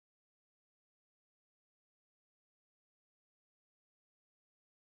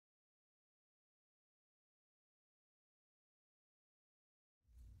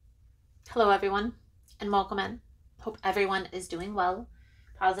Hello everyone and welcome in. Hope everyone is doing well.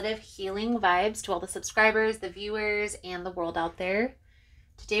 Positive healing vibes to all the subscribers, the viewers, and the world out there.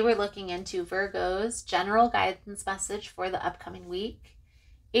 Today we're looking into Virgo's general guidance message for the upcoming week.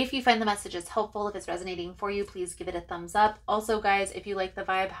 If you find the messages helpful, if it's resonating for you, please give it a thumbs up. Also guys, if you like the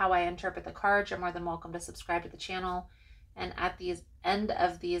vibe, how I interpret the cards, you're more than welcome to subscribe to the channel. And at the end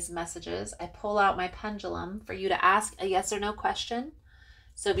of these messages, I pull out my pendulum for you to ask a yes or no question.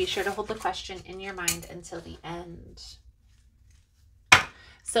 So be sure to hold the question in your mind until the end.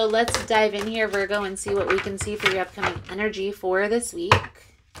 So let's dive in here, Virgo, and see what we can see for your upcoming energy for this week.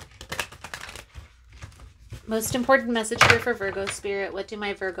 Most important message here for Virgo Spirit. What do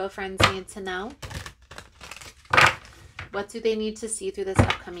my Virgo friends need to know? What do they need to see through this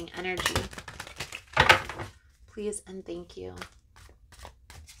upcoming energy? Please and thank you.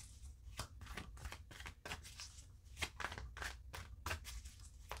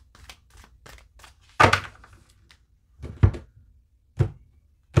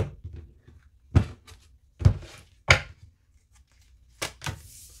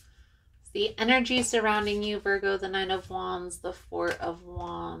 The energy surrounding you, Virgo, the Nine of Wands, the Four of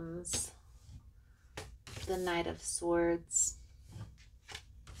Wands, the Knight of Swords.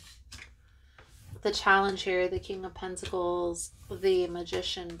 The challenge here, the King of Pentacles, the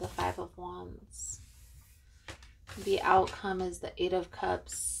Magician, the Five of Wands. The outcome is the Eight of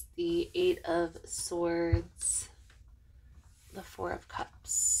Cups, the Eight of Swords, the Four of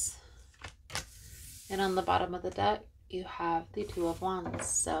Cups. And on the bottom of the deck, you have the Two of Wands.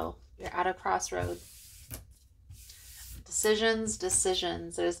 So you're at a crossroad. Decisions.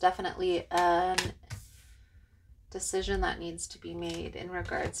 There's definitely a decision that needs to be made in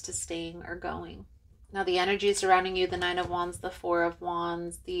regards to staying or going. Now the energy surrounding you, the Nine of Wands, the Four of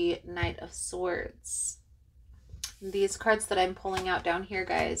Wands, the Knight of Swords. These cards that I'm pulling out down here,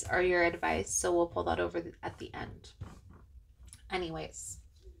 guys, are your advice. So we'll pull that over at the end. Anyways.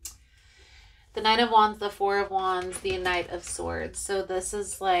 The Nine of Wands, the Four of Wands, the Knight of Swords. So this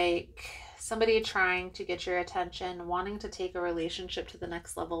is like somebody trying to get your attention, wanting to take a relationship to the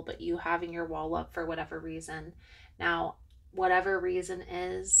next level, but you having your wall up for whatever reason. Now, whatever reason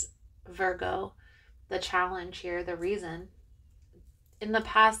is, Virgo, the challenge here, the reason. In the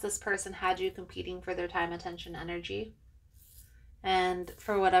past, this person had you competing for their time, attention, energy. And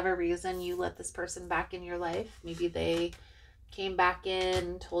for whatever reason, you let this person back in your life. Maybe they came back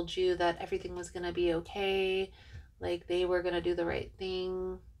in, told you that everything was going to be okay, like they were going to do the right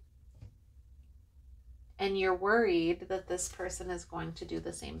thing. And you're worried that this person is going to do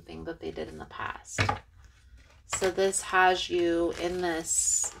the same thing that they did in the past. So this has you in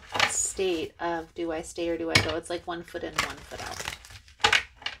this state of, do I stay or do I go? It's like 1 foot in, 1 foot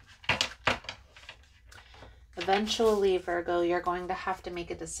out. Eventually, Virgo, you're going to have to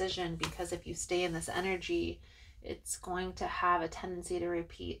make a decision, because if you stay in this energy, it's going to have a tendency to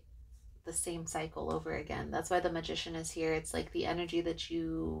repeat the same cycle over again. That's why the Magician is here. It's like the energy that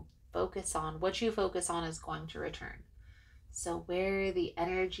you focus on, what you focus on is going to return. So where the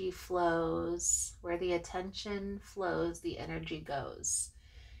energy flows, where the attention flows, the energy goes.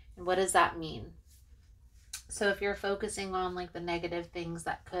 And what does that mean? So if you're focusing on like the negative things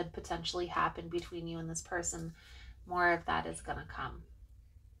that could potentially happen between you and this person, more of that is going to come.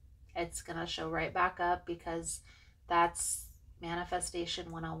 It's going to show right back up, because that's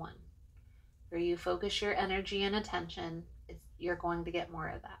manifestation 101. Where you focus your energy and attention, you're going to get more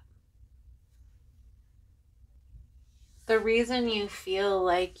of that. The reason you feel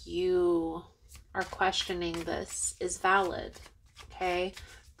like you are questioning this is valid, okay?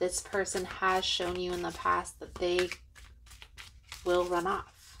 This person has shown you in the past that they will run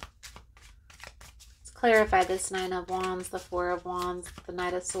off. Clarify this Nine of Wands, the Four of Wands, the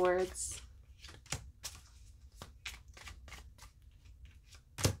Knight of Swords.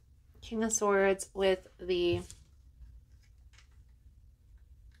 King of Swords with the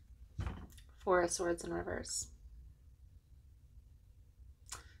Four of Swords in reverse.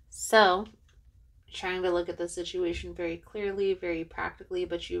 So, trying to look at the situation very clearly, very practically,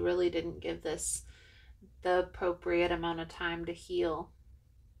 but you really didn't give this the appropriate amount of time to heal.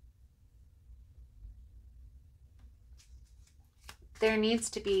 There needs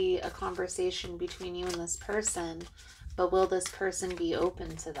to be a conversation between you and this person, but will this person be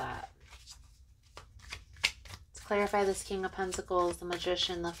open to that? Let's clarify this King of Pentacles, the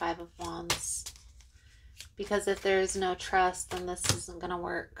Magician, the Five of Wands. Because if there's no trust, then this isn't going to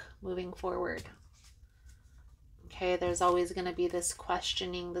work moving forward. Okay, there's always going to be this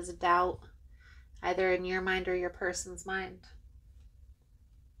questioning, this doubt, either in your mind or your person's mind.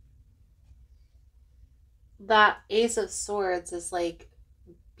 That Ace of Swords is like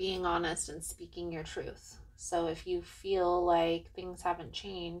being honest and speaking your truth. So if you feel like things haven't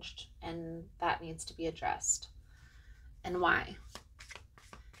changed, and that needs to be addressed, and why.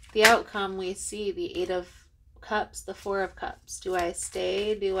 The outcome, we see the 8 of Cups, the 4 of Cups. Do I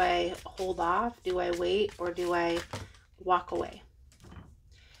stay? Do I hold off? Do I wait? Or do I walk away?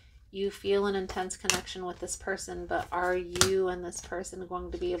 You feel an intense connection with this person, but are you and this person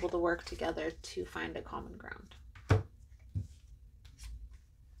going to be able to work together to find a common ground?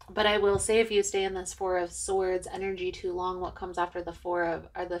 But I will say, if you stay in this 4 of Swords energy too long, what comes after the 4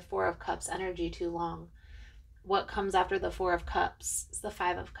 of Cups energy too long? What comes after the 4 of Cups is the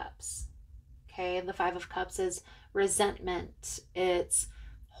 5 of Cups. Okay, the 5 of Cups is resentment. It's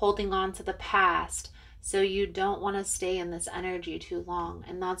holding on to the past. So you don't want to stay in this energy too long.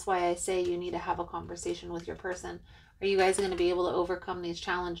 And that's why I say you need to have a conversation with your person. Are you guys going to be able to overcome these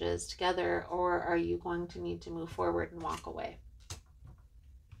challenges together, or are you going to need to move forward and walk away?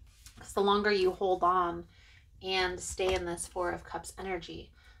 Because the longer you hold on and stay in this 4 of Cups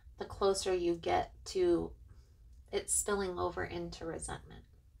energy, the closer you get to it spilling over into resentment.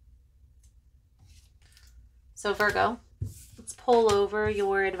 So Virgo, let's pull over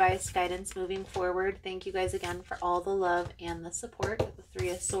your advice, guidance moving forward. Thank you guys again for all the love and the support. The 3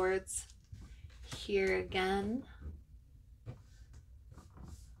 of Swords here again.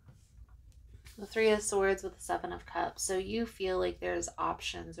 The 3 of Swords with the 7 of Cups. So you feel like there's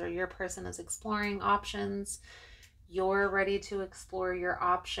options, or your person is exploring options. You're ready to explore your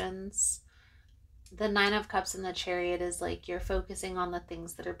options. The 9 of Cups in the Chariot is like you're focusing on the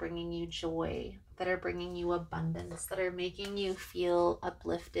things that are bringing you joy, that are bringing you abundance, that are making you feel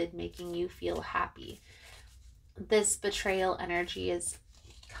uplifted, making you feel happy. This betrayal energy is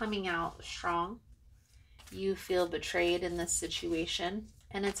coming out strong. You feel betrayed in this situation,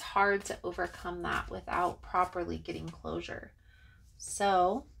 and it's hard to overcome that without properly getting closure.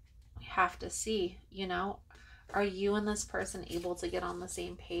 So we have to see, you know, are you and this person able to get on the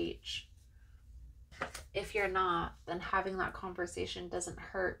same page? If you're not, then having that conversation doesn't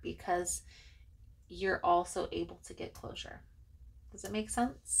hurt, because you're also able to get closure. Does it make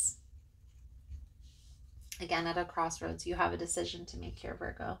sense? Again, at a crossroads, you have a decision to make here,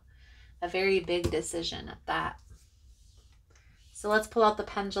 Virgo. A very big decision at that. So let's pull out the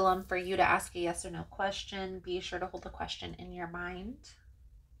pendulum for you to ask a yes or no question. Be sure to hold the question in your mind.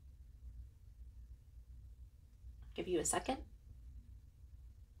 Give you a second.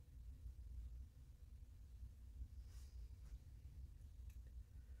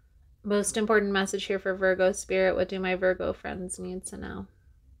 Most important message here for Virgo Spirit. What do my Virgo friends need to know?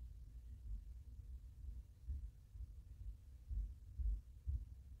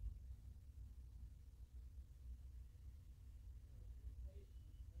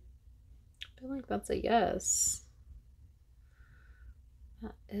 I feel like that's a yes.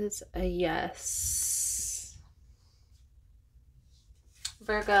 That is a yes.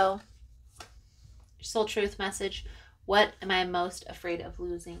 Virgo, your soul truth message. What am I most afraid of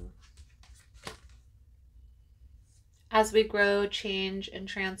losing? As we grow, change, and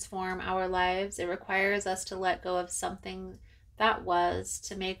transform our lives, it requires us to let go of something that was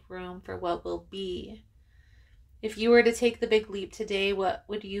to make room for what will be. If you were to take the big leap today, what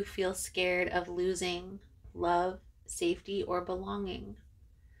would you feel scared of losing? Love, safety, or belonging?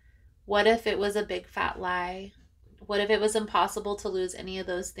 What if it was a big fat lie? What if it was impossible to lose any of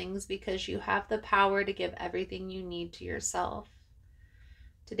those things because you have the power to give everything you need to yourself?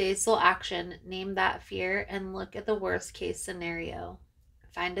 Today's soul action, name that fear and look at the worst case scenario.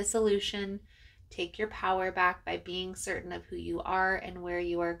 Find a solution. Take your power back by being certain of who you are and where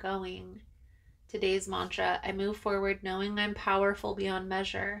you are going. Today's mantra, I move forward knowing I'm powerful beyond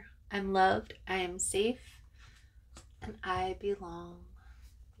measure. I'm loved, I am safe, and I belong.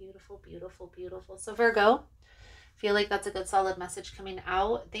 Beautiful, beautiful, beautiful. So Virgo, feel like that's a good solid message coming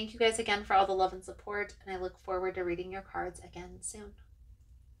out. Thank you guys again for all the love and support, and I look forward to reading your cards again soon.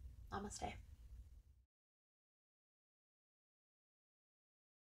 Namaste.